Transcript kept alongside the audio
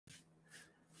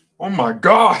Oh my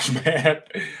gosh, man.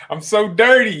 I'm so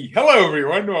dirty. Hello,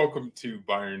 everyone. Welcome to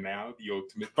BayernNow, the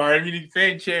ultimate Bayern Munich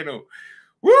fan channel.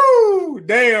 Woo!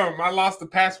 Damn, I lost the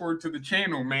password to the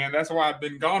channel, man. That's why I've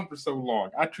been gone for so long.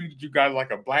 I treated you guys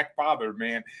like a black father,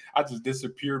 man. I just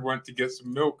disappeared, went to get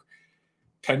some milk.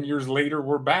 10 years later,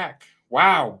 we're back.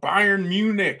 Wow, Bayern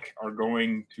Munich are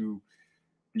going to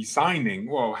be signing,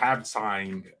 have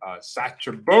signed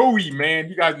Sacha Boey, man.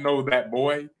 You guys know that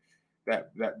boy, that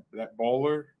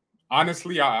baller.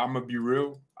 Honestly, I'm gonna be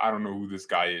real. I don't know who this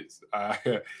guy is.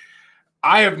 I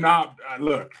have not.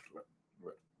 Look,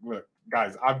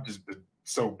 guys. I've just been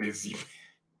so busy.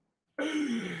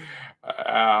 Man.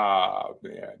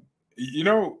 You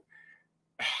know,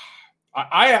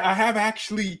 I have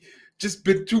actually just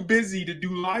been too busy to do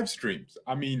live streams.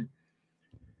 I mean,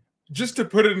 just to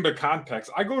put it into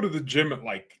context, I go to the gym at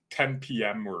like 10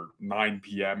 p.m. or 9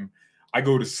 p.m. I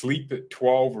go to sleep at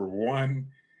 12 or 1.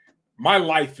 My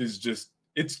life is just,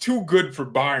 it's too good for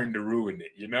Bayern to ruin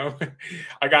it, you know?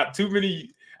 I got too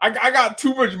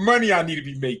much money I need to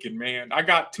be making, man. I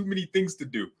got too many things to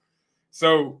do.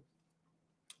 So,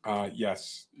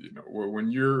 yes, you know, when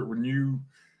you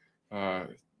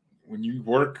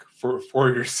work for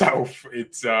yourself,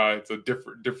 it's a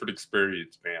different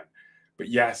experience, man. But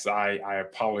yes, I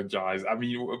apologize. I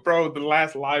mean, bro, the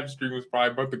last live stream was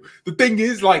probably about the thing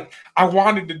is, like, I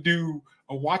wanted to do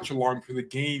a watch along for the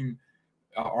game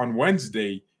on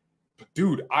Wednesday, but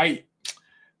dude, I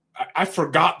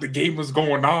forgot the game was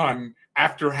going on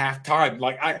after halftime.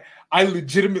 Like, I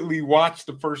legitimately watched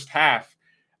the first half,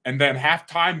 and then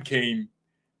halftime came,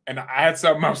 and I had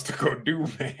something else to go do,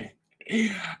 man.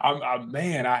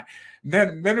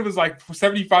 Then it was like for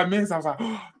 75 minutes. I was like,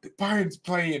 oh, the Bayern's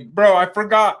playing, bro. I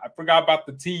forgot about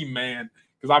the team, man,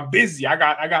 because I'm busy. I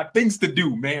got things to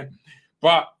do, man.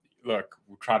 But look,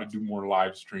 we'll try to do more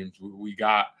live streams. We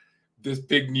got this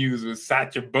big news with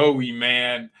Sacha Boey,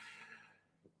 man.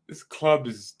 This club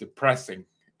is depressing.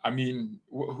 I mean,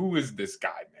 who is this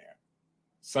guy, man?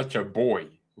 Such a boy.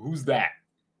 Who's that?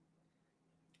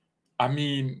 I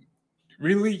mean,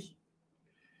 really?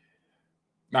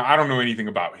 Now, I don't know anything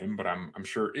about him, but I'm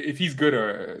sure if he's good,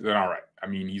 then all right. I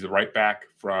mean, he's a right back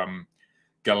from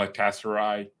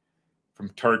Galatasaray, from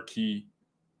Turkey,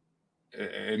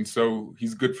 and so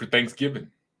he's good for Thanksgiving.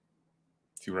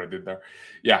 See what I did there?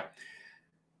 Yeah.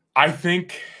 I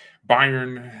think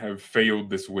Bayern have failed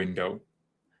this window.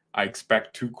 I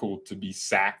expect Tuchel to be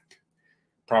sacked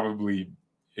probably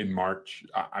in March.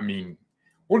 I mean,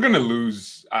 we're going to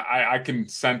lose. I can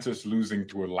sense us losing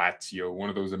to a Lazio, one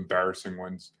of those embarrassing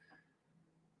ones.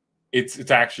 It's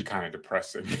actually kind of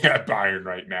depressing at Bayern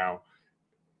right now.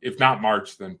 If not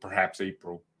March, then perhaps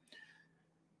April.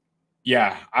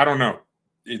 Yeah, I don't know.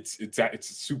 It's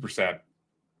super sad.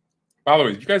 By the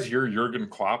way, did you guys hear Jurgen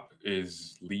Klopp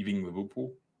is leaving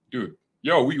Liverpool? Dude,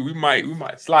 yo, we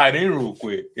might slide in real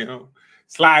quick, you know?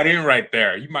 Slide in right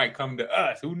there. He might come to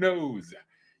us. Who knows?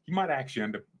 He might actually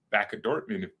end up back at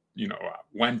Dortmund if, you know,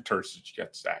 when Terzic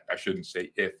gets sacked. I shouldn't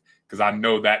say if, because I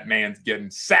know that man's getting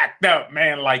sacked up,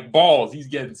 man, like balls. He's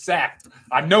getting sacked.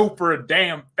 I know for a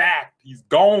damn fact he's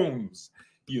gone.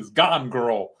 He is gone,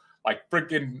 girl. Like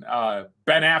freaking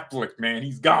Ben Affleck, man.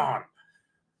 He's gone.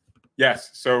 Yes,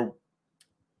 so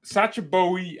Sacha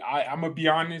Boey, I'm going to be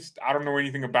honest. I don't know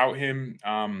anything about him.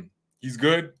 He's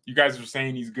good. You guys are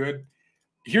saying he's good.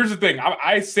 Here's the thing.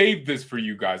 I saved this for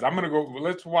you guys. I'm going to go.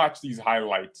 Let's watch these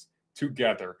highlights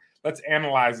together. Let's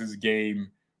analyze his game.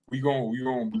 We going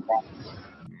to be watching,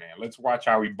 man. Let's watch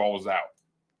how he balls out.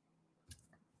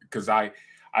 Because I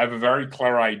have a very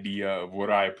clear idea of what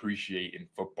I appreciate in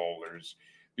footballers.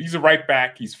 He's a right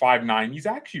back. He's 5'9". He's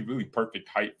actually really perfect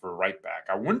height for a right back.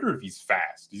 I wonder if he's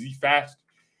fast. Is he fast?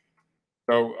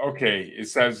 So, okay, it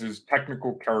says his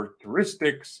technical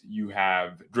characteristics. You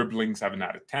have dribbling 7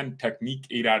 out of 10, technique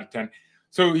 8 out of 10.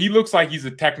 So he looks like he's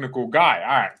a technical guy.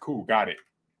 All right, cool, got it.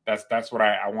 That's what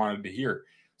I wanted to hear.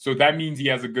 So that means he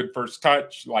has a good first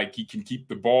touch, like he can keep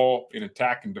the ball in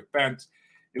attack and defense.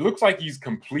 It looks like he's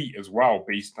complete as well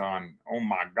based on, oh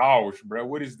my gosh, bro,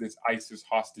 what is this ISIS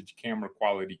hostage camera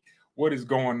quality? What is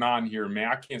going on here, man?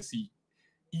 I can't see.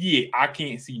 Yeah, I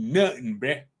can't see nothing,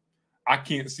 bro. I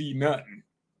can't see nothing.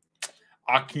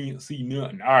 I can't see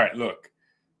nothing. All right, look.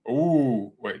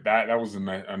 Ooh, wait, that was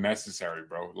unnecessary,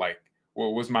 bro. Like,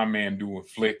 what was my man doing?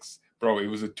 Flicks, bro. It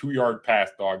was a 2-yard pass,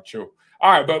 dog. Chill.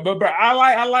 All right, but I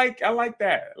like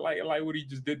that. I like what he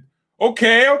just did.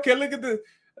 Okay. Look at the.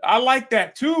 I like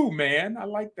that too, man. I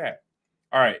like that.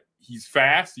 All right, he's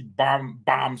fast. He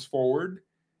bombs forward,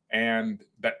 and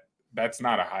that's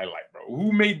not a highlight, bro.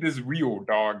 Who made this reel,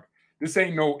 dog? This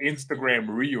ain't no Instagram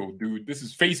reel, dude. This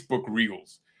is Facebook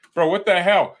reels. Bro, what the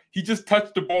hell? He just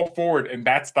touched the ball forward, and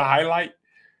that's the highlight?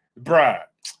 Bruh,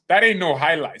 that ain't no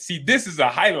highlight. See, this is a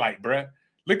highlight, bruh.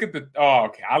 Look at the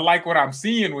okay. I like what I'm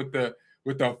seeing with the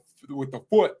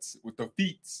foots, with the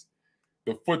feets.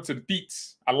 The foots and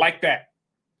feets. I like that.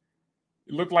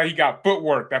 It looked like he got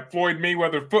footwork, that Floyd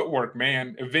Mayweather footwork,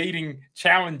 man. Evading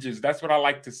challenges. That's what I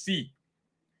like to see.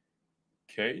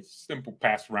 Okay, simple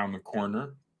pass around the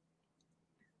corner.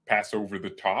 Pass over the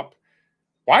top.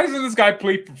 Why doesn't this guy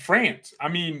play for France? I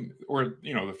mean, or,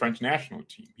 you know, the French national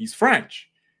team. He's French.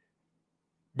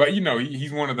 But, you know,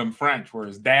 he's one of them French where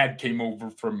his dad came over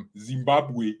from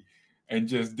Zimbabwe and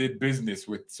just did business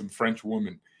with some French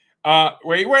woman.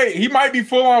 Wait. He might be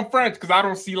full on French because I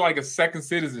don't see like a second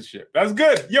citizenship. That's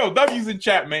good. Yo, W's in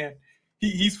chat, man.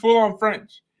 He's full on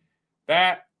French.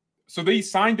 So they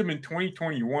signed him in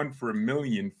 2021 for $1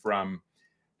 million from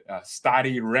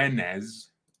Stade Rennais.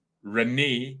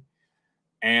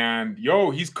 And yo,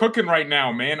 he's cooking right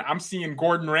now, man. I'm seeing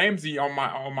Gordon Ramsay on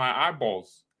my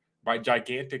eyeballs, my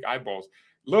gigantic eyeballs.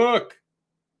 Look,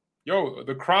 yo,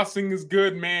 the crossing is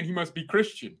good, man. He must be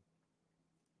Christian.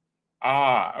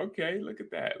 Ah, okay. Look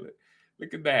at that.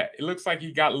 Look at that. It looks like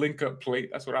he got link up plate.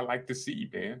 That's what I like to see,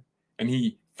 man. And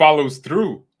he follows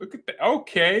through. Look at that.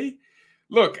 Okay.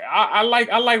 Look, I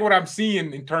like what I'm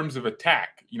seeing in terms of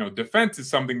attack. You know, defense is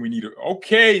something we need to.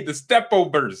 Okay, the step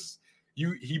overs.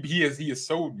 He has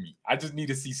sold me. I just need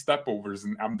to see step overs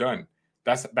and I'm done.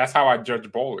 That's how I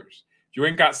judge bowlers. If you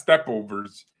ain't got step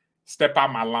overs, step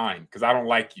out my line because I don't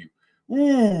like you.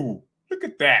 Ooh, look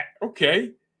at that.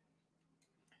 Okay.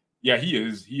 Yeah, he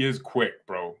is quick,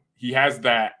 bro. He has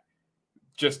that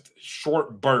just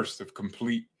short burst of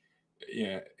complete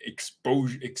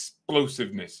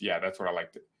explosiveness. Yeah, that's what I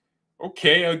like to.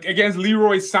 Okay, against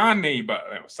Leroy Sané, but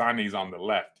Sané's on the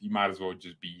left. He might as well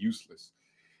just be useless.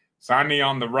 Sané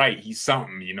on the right, he's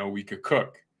something, you know, we could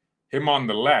cook. Him on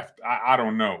the left, I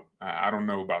don't know. I don't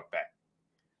know about that.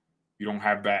 You don't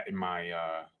have that in my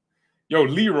yo,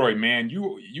 Leroy, man,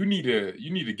 you need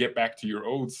to get back to your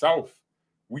old self.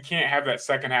 We can't have that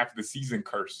second half of the season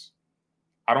curse.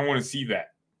 I don't want to see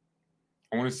that.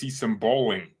 I want to see some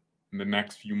bowling in the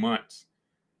next few months.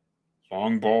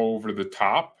 Long ball over the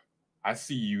top. I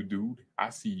see you, dude.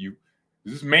 I see you.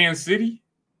 Is this Man City?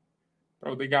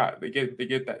 Bro, they got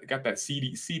that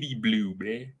CD blue,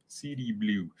 man. CD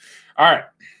blue. All right.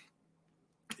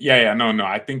 Yeah, no.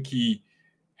 I think he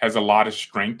has a lot of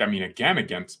strength. I mean, again,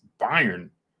 against Bayern.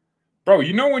 Bro,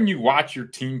 you know when you watch your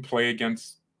team play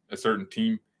against a certain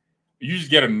team, you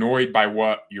just get annoyed by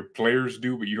what your players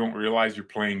do, but you don't realize you're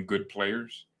playing good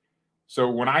players. So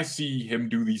when I see him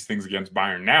do these things against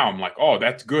Bayern now, I'm like, oh,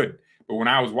 that's good. But when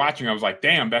I was watching, I was like,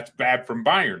 damn, that's bad from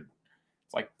Bayern.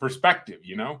 It's like perspective,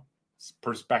 you know? It's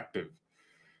perspective.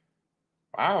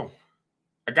 Wow.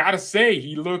 I got to say,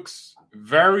 he looks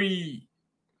very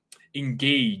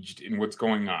engaged in what's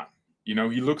going on. You know,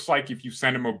 he looks like if you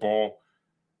send him a ball,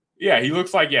 yeah, he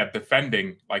looks like,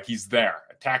 defending, like he's there.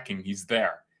 Attacking, he's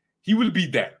there. He will be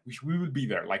there. We will be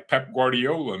there. Like Pep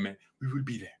Guardiola, man. We will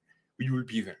be there. We will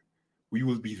be there. We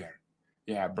will be there.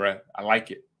 Yeah, Brett, I like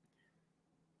it.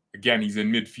 Again, he's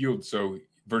in midfield, so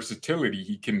versatility.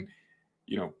 He can,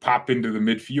 you know, pop into the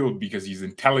midfield because he's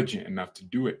intelligent enough to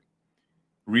do it.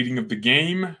 Reading of the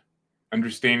game,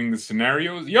 understanding the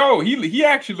scenarios. Yo, he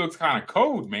actually looks kind of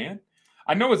cold, man.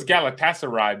 I know it's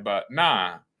Galatasaray, but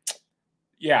nah.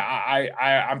 Yeah,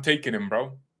 I'm taking him,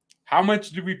 bro. How much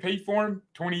did we pay for him?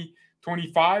 20,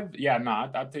 25? Yeah, nah,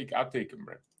 I'll take him,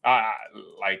 bro.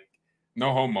 Like,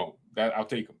 no homo. I'll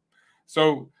take him.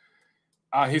 So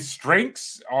his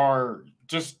strengths are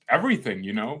just everything,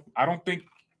 you know. I think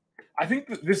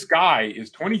that this guy is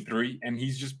 23 and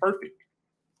he's just perfect.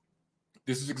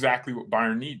 This is exactly what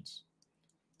Bayern needs.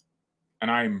 And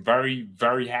I am very,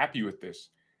 very happy with this.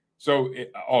 So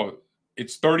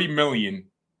it's 30 million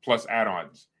plus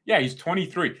add-ons. Yeah, he's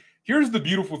 23. Here's the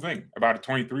beautiful thing about a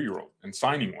 23-year-old and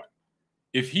signing one.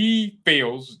 If he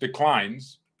fails,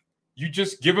 declines, you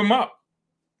just give him up.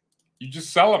 You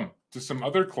just sell him to some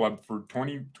other club for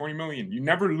 20 million. You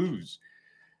never lose.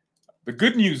 The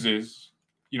good news is,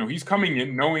 you know, he's coming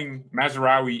in knowing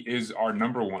Mazraoui is our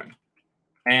number one.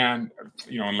 And,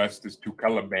 you know, unless this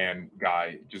Tukela band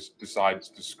guy just decides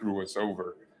to screw us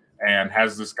over and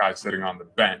has this guy sitting on the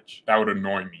bench, that would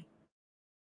annoy me.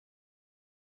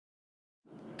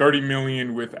 30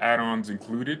 million with add-ons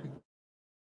included.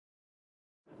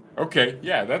 Okay,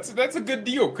 yeah, that's a good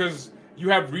deal because you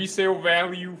have resale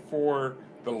value for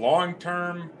the long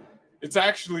term. It's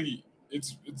actually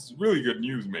it's really good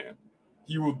news, man.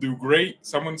 He will do great.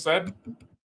 Someone said,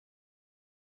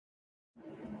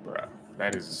 bruh,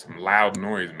 that is some loud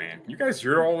noise, man. You guys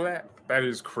hear all of that That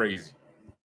is crazy.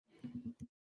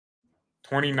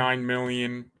 29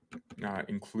 million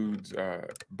includes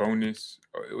bonus.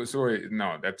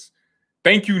 No, that's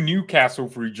thank you, Newcastle,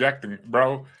 for rejecting it,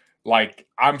 bro. Like,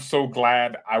 I'm so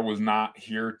glad I was not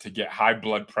here to get high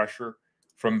blood pressure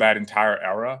from that entire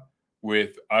era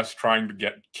with us trying to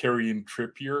get Kieran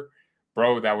Trippier.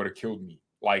 Bro, that would have killed me.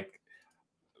 Like,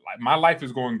 my life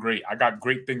is going great. I got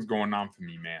great things going on for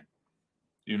me, man.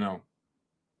 You know,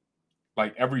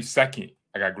 like every second,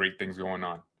 I got great things going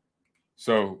on.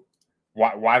 So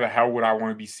why the hell would I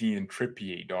want to be seeing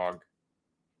Trippier, dog?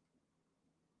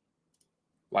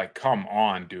 Like, come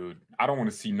on, dude. I don't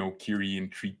want to see no Kieran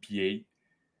Trippier.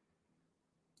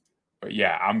 But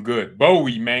yeah, I'm good.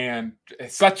 Boey, man.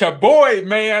 Such a boy,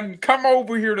 man. Come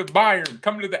over here to Bayern.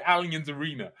 Come to the Allianz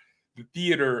Arena, the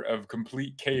theater of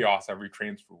complete chaos every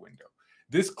transfer window.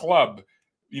 This club,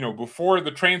 you know, before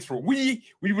the transfer, we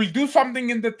will do something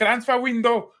in the transfer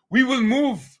window. We will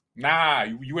move. Nah,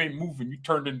 you ain't moving. You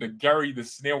turned into Gary the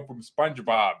snail from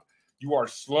SpongeBob. You are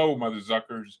slow,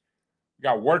 motherzuckers. We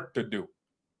got work to do.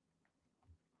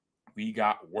 We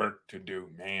got work to do,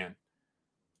 man.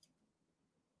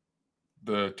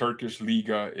 The Turkish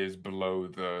Liga is below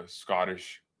the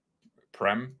Scottish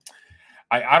Prem.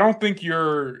 I don't think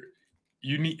you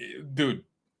need, dude.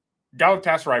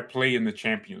 Galatasaray play in the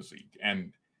Champions League,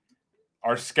 and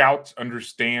our scouts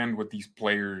understand what these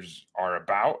players are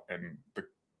about and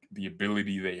the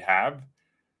ability they have.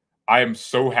 I am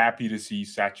so happy to see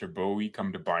Sacha Boey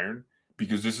come to Bayern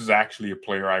because this is actually a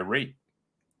player I rate.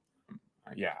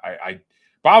 Yeah,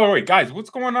 by the way, guys, what's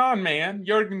going on, man?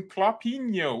 Jurgen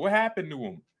Kloppinho, what happened to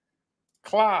him?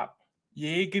 Klopp,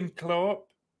 Jurgen Klopp.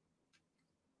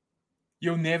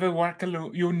 You'll never walk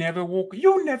alone. You'll never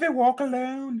walk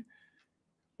alone.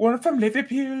 One from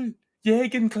Liverpool,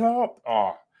 Jurgen Klopp.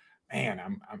 Oh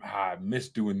man, I miss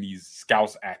doing these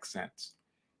Scouse accents.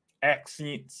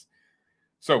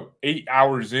 So 8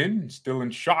 hours in, still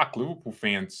in shock. Liverpool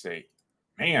fans say,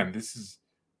 "Man, this is."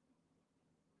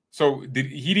 So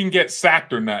he didn't get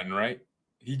sacked or nothing, right?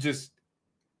 He just,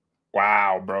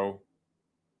 wow, bro.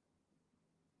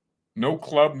 No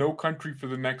club, no country for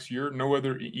the next year. No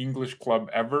other English club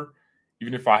ever.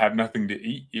 Even if I have nothing to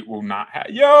eat, it will not have.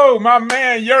 Yo, my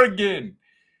man, Jurgen.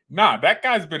 Nah, that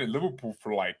guy's been at Liverpool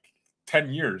for like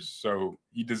 10 years. So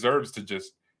he deserves to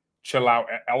just chill out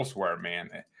elsewhere, man.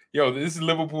 Yo, this is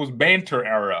Liverpool's banter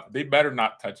era. They better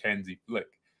not touch Hansi Flick.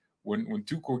 When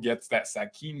Tuchel gets that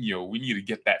Saquinho, we need to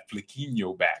get that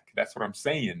Flickinho back. That's what I'm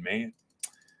saying, man.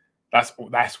 That's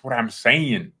what I'm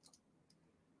saying.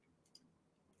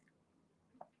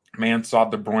 Man saw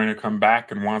De Bruyne come back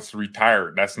and wants to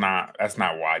retire. That's not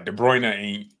why. De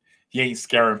Bruyne ain't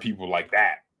scaring people like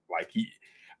that. Like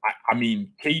I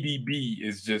mean, KDB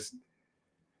is just.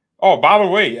 Oh, by the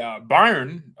way,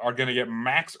 Bayern are gonna get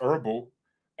Max Erbel,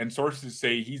 and sources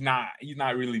say he's not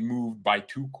really moved by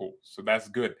Tuchel, so that's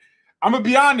good. I'm gonna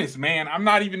be honest, man. I'm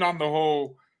not even on the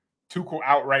whole Tuchel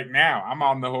out right now. I'm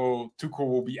on the whole Tuchel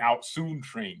will be out soon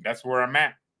train. That's where I'm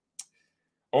at.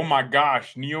 Oh my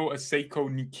gosh, Neo Aseko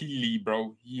Nikili,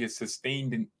 bro. He has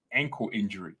sustained an ankle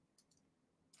injury.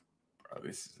 Bro,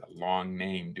 this is a long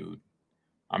name, dude.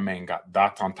 My man got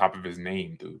dots on top of his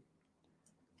name, dude.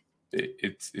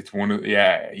 It's one of,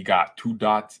 yeah, he got 2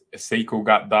 dots. Aseko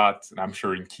got dots, and I'm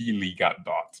sure Nkili got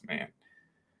dots, man.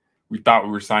 We thought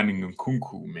we were signing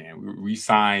Nkunku, man. We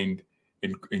signed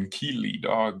Nkili,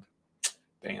 dog.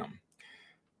 Damn.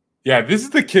 Yeah, this is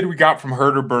the kid we got from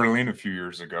Hertha Berlin a few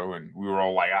years ago, and we were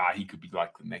all like, he could be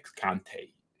like the next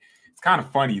Kante. It's kind of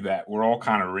funny that we're all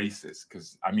kind of racist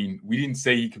because, I mean, we didn't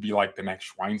say he could be like the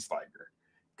next Schweinsteiger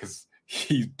because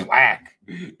he's black.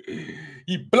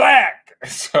 He's black.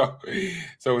 So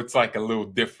it's like a little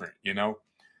different, you know?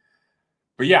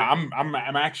 But yeah, I'm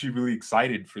actually really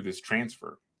excited for this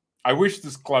transfer. I wish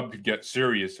this club could get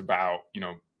serious about, you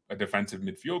know, a defensive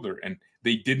midfielder, and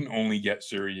they didn't only get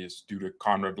serious due to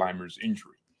Konrad Leimer's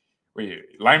injury.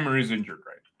 Wait, Leimer is injured,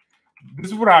 right? This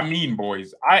is what I mean,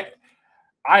 boys.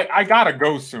 I gotta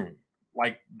go soon.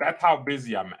 Like, that's how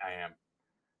busy I am.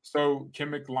 So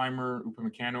Kimmich, Leimer,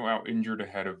 Upamecano out injured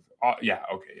ahead of. Yeah,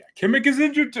 okay, yeah. Kimmich is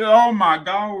injured too. Oh my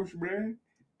gosh, man!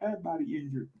 Everybody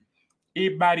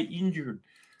injured.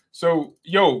 So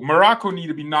yo, Morocco need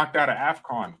to be knocked out of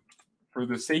AFCON for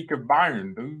the sake of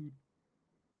Bayern, dude.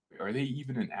 Are they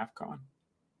even in AFCON?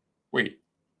 Wait,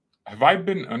 have I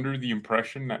been under the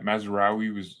impression that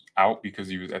Mazraoui was out because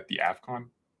he was at the AFCON?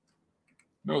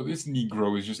 No, this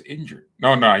Negro is just injured.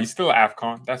 No, he's still at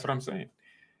AFCON. That's what I'm saying.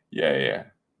 Yeah.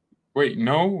 Wait,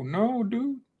 no,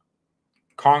 dude.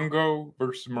 Congo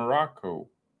versus Morocco.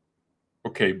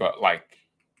 Okay, but like,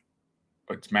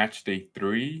 it's match day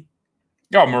 3.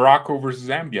 Yeah, Morocco versus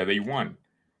Zambia, they won.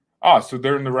 Ah, so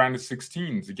they're in the round of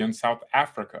 16s against South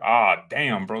Africa. Ah,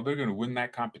 damn, bro, they're gonna win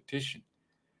that competition.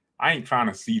 I ain't trying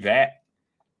to see that.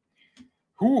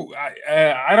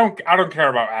 I don't care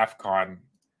about AFCON.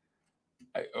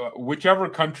 Whichever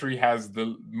country has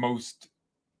the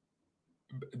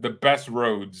best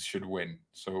roads should win.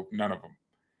 So none of them,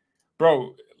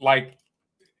 bro. Like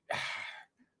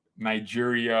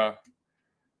Nigeria.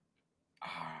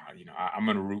 I'm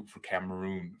gonna root for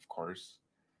Cameroon, of course.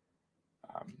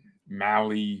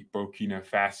 Mali, Burkina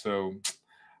Faso.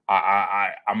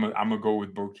 I'm gonna go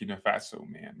with Burkina Faso,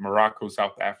 man. Morocco,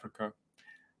 South Africa.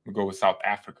 I'm gonna go with South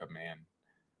Africa, man.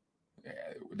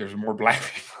 There's more black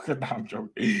people. No, I'm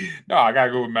joking. No, I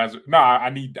gotta go with No, I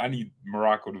need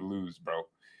Morocco to lose, bro.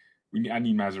 I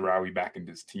need Mazraoui back in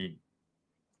this team.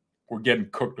 We're getting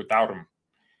cooked without him,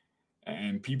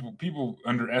 and people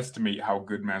underestimate how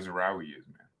good Mazraoui is,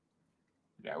 man.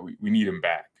 Yeah, we need him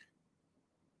back.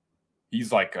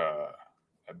 He's like a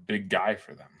big guy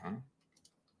for them, huh?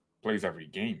 Plays every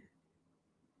game.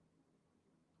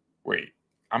 Wait,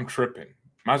 I'm tripping.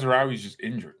 Mazraoui's just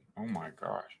injured. Oh my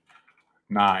gosh.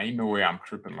 Nah, ain't no way I'm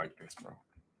tripping like this, bro.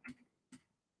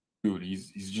 Dude,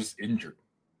 he's just injured.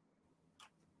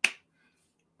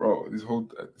 Bro, this whole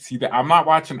see that I'm not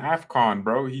watching AFCON,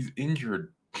 bro. He's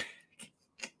injured.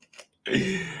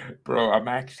 Bro, I'm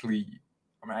actually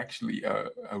a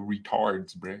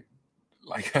retards, bro.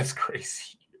 Like that's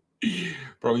crazy.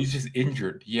 Bro, he's just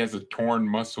injured. He has a torn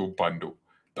muscle bundle.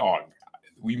 Dog,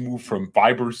 we move from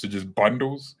fibers to just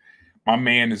bundles. My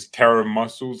man is tearing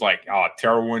muscles, like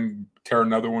tear one, tear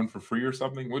another one for free or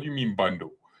something. What do you mean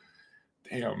bundle?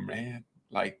 Damn, man.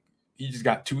 Like he just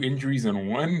got 2 injuries in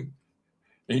one.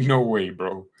 Ain't no way,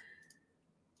 bro.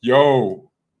 Yo,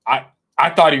 I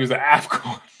thought he was an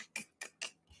AFCON.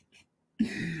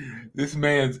 This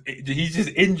he's just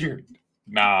injured.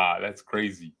 Nah, that's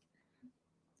crazy.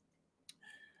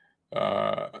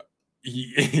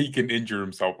 He can injure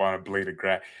himself on a blade of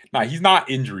grass. Nah, he's not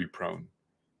injury prone.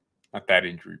 Not that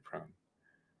injury prone.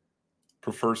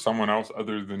 Prefer someone else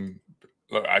other than.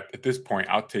 Look, at this point,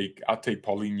 I'll take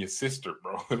Paulina's sister,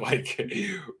 bro. Like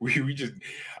we just,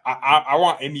 I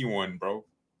want anyone, bro.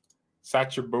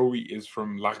 Sacha Boey is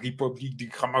from La République du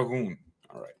Cameroun.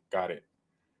 All right, got it.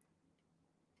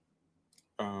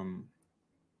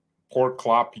 Poor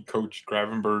Klopp, he coached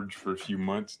Gravenberch for a few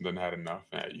months and then had enough.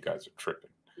 Yeah, you guys are tripping.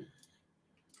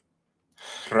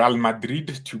 Real Madrid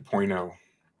 2.0.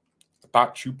 I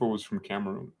thought Chupo was from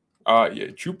Cameroon. Yeah,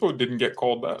 Chupo didn't get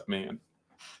called up, man.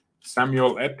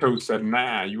 Samuel Eto'o said,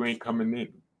 "Nah, you ain't coming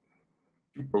in."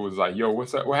 Chupo was like, "Yo,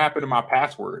 what's up? What happened to my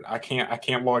password? I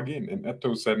can't log in." And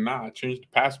Eto'o said, "Nah, I changed the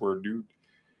password, dude.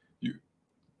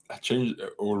 I changed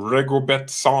Rigobert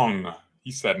song."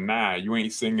 He said, "Nah, you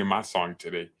ain't singing my song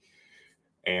today."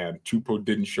 And Chupo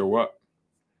didn't show up.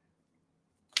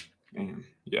 And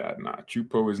yeah, nah,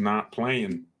 Chupo is not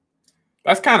playing.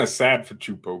 That's kind of sad for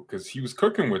Chupo because he was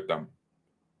cooking with them,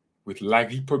 with La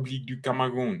République du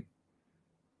Cameroun.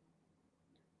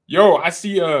 Yo, I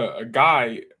see a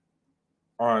guy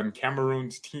on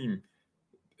Cameroon's team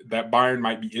that Bayern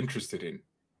might be interested in.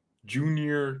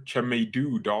 Junior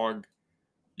Chamedou, dog.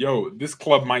 Yo, this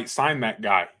club might sign that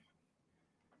guy.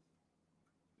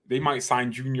 They might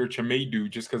sign Junior Chamedou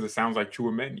just because it sounds like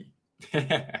Chouameni.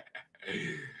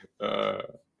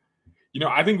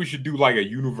 I think we should do like a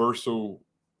universal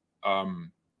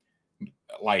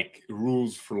like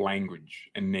rules for language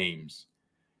and names.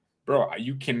 Bro,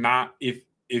 you cannot if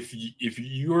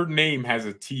your name has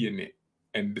a T in it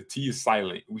and the T is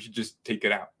silent, we should just take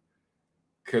it out.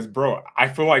 Because, bro, I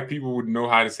feel like people would know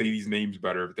how to say these names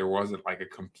better if there wasn't like a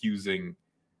confusing,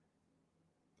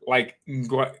 like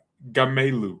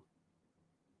Gamelu.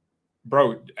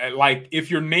 Bro, like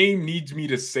if your name needs me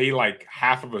to say like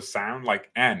half of a sound, like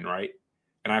N, right?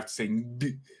 And I have to say,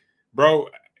 bro,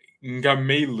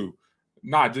 Gamelu.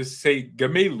 Nah, just say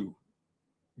Gamelu.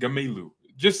 Gamelu.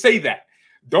 Just say that.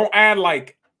 Don't add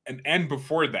like an N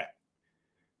before that.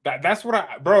 That's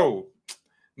what bro.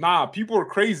 Nah, people are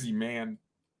crazy, man.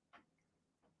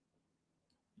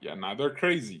 Yeah, nah, they're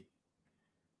crazy.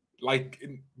 Like,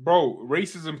 bro,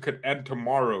 racism could end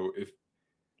tomorrow if,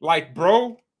 like,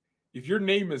 bro, if your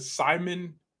name is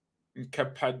Simon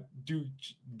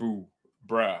Kapadubu,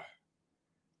 bruh,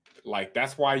 like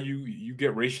that's why you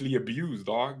get racially abused,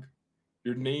 dog.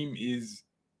 Your name is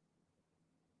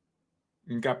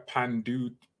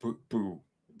Ngapandu Boo.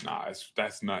 Nah,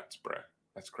 that's nuts, bruh.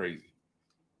 That's crazy.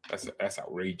 That's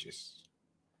outrageous.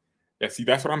 Yeah, see,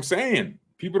 that's what I'm saying.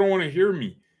 People don't want to hear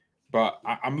me, but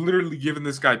I'm literally giving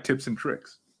this guy tips and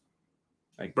tricks.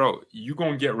 Like, bro, you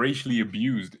gonna get racially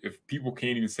abused if people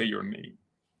can't even say your name.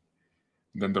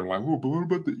 Then they're like, oh, but what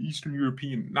about the Eastern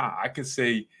European? Nah, I can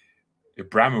say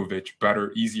Ibrahimovic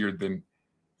better, easier than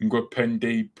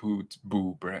Ngopende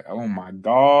Boo, bro. Oh my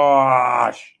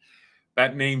gosh.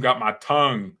 That name got my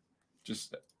tongue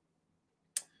just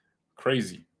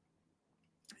crazy.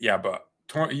 Yeah, but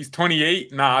he's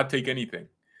 28. Nah, I'd take anything.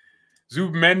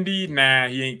 Zubmendi, nah,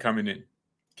 he ain't coming in.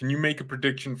 Can you make a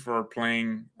prediction for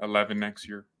playing 11 next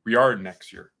year? We are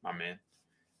next year, my man.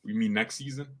 We mean next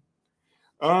season?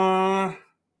 Or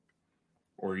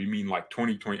you mean like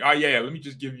 2020? Oh, yeah, let me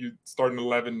just give you starting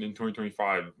 11 in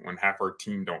 2025 when half our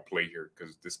team don't play here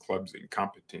because this club's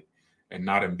incompetent and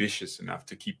not ambitious enough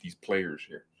to keep these players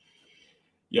here.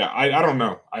 Yeah, I don't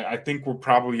know. I think we're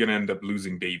probably going to end up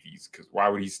losing Davies because why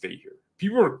would he stay here?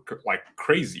 People are like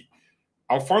crazy.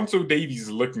 Alphonso Davies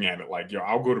is looking at it like, yo,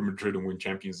 I'll go to Madrid and win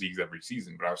Champions Leagues every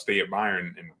season, but I'll stay at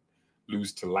Bayern and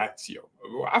lose to Lazio.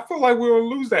 I feel like we'll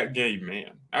lose that game,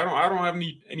 man. I don't have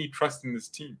any trust in this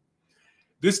team.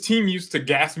 This team used to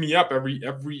gas me up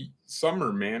every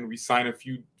summer, man. We sign a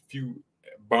few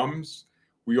bums.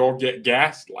 We all get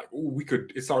gassed like, oh, we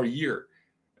could. It's our year.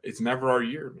 It's never our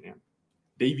year, man.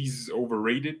 Davies is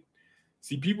overrated.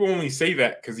 See, people only say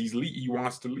that because he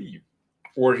wants to leave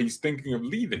or he's thinking of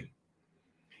leaving.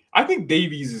 I think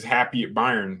Davies is happy at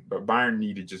Bayern, but Bayern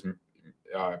need to just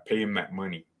pay him that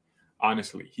money.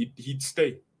 Honestly, he'd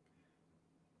stay.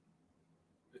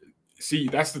 See,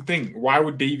 that's the thing. Why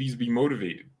would Davies be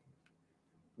motivated?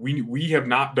 We have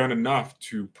not done enough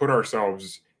to put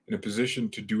ourselves in a position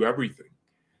to do everything.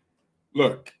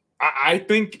 Look, I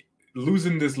think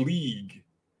losing this league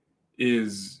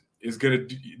is going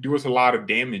to do us a lot of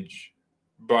damage,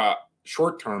 but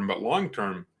short term, but long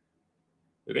term,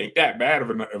 it ain't that bad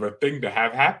of a thing to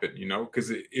have happen, you know,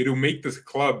 because it'll make this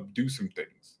club do some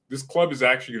things. This club is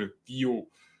actually going to feel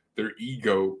their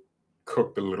ego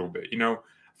cooked a little bit, you know.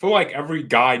 I feel like every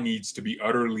guy needs to be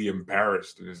utterly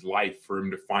embarrassed in his life for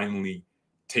him to finally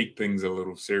take things a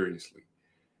little seriously.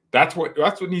 That's what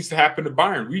needs to happen to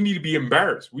Bayern. We need to be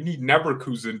embarrassed. We need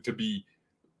Neverkusen to be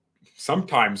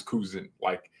sometimes Kusen.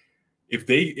 Like if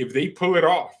they pull it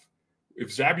off, if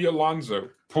Xabi Alonso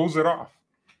pulls it off,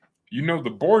 you know the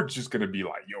board's just going to be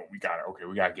like, yo, we got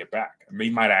to get back. And they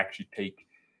might actually take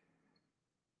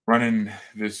running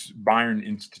this Bayern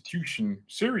institution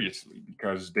seriously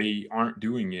because they aren't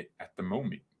doing it at the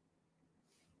moment.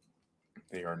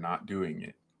 They are not doing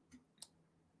it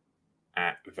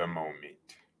at the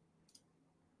moment.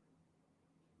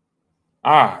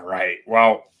 All right.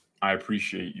 Well, I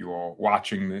appreciate you all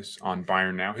watching this on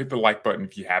BayernNow. Hit the like button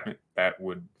if you haven't. That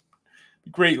would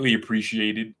be greatly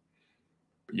appreciated.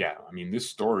 But yeah, I mean, this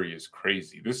story is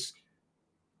crazy.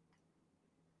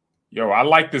 I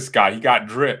like this guy. He got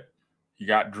drip.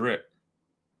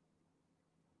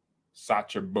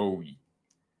 Sacha Boey.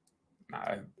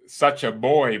 Such a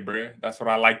boy, bruh. That's what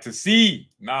I like to see.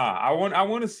 I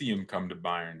want to see him come to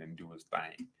Bayern and do his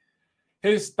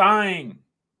thing.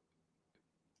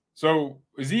 So,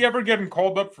 is he ever getting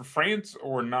called up for France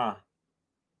or nah?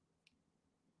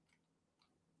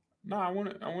 I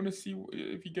want to see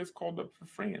if he gets called up for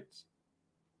France.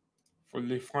 For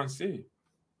les Français.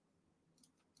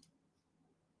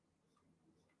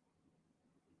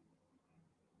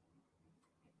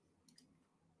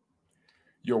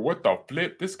 Yo, what the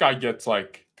flip? This guy gets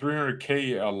like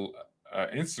 300K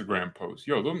Instagram posts.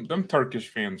 Yo, them Turkish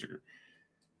fans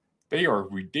they are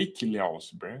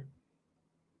ridiculous, bruh.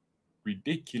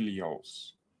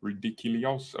 Ridiculous.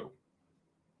 Ridiculoso.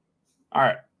 All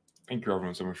right. Thank you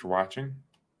everyone so much for watching.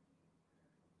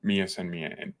 Mia, send me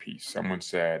and peace. Someone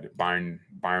said Bayern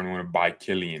want to buy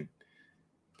Kylian.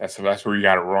 That's where you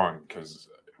got it wrong because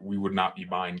we would not be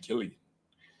buying Kylian.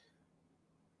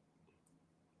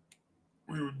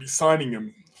 We would be signing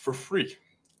him for free.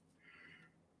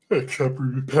 Except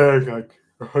we'd be paying like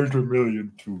 $100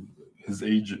 million to his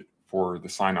agent for the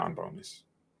sign-on bonus.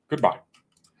 Goodbye.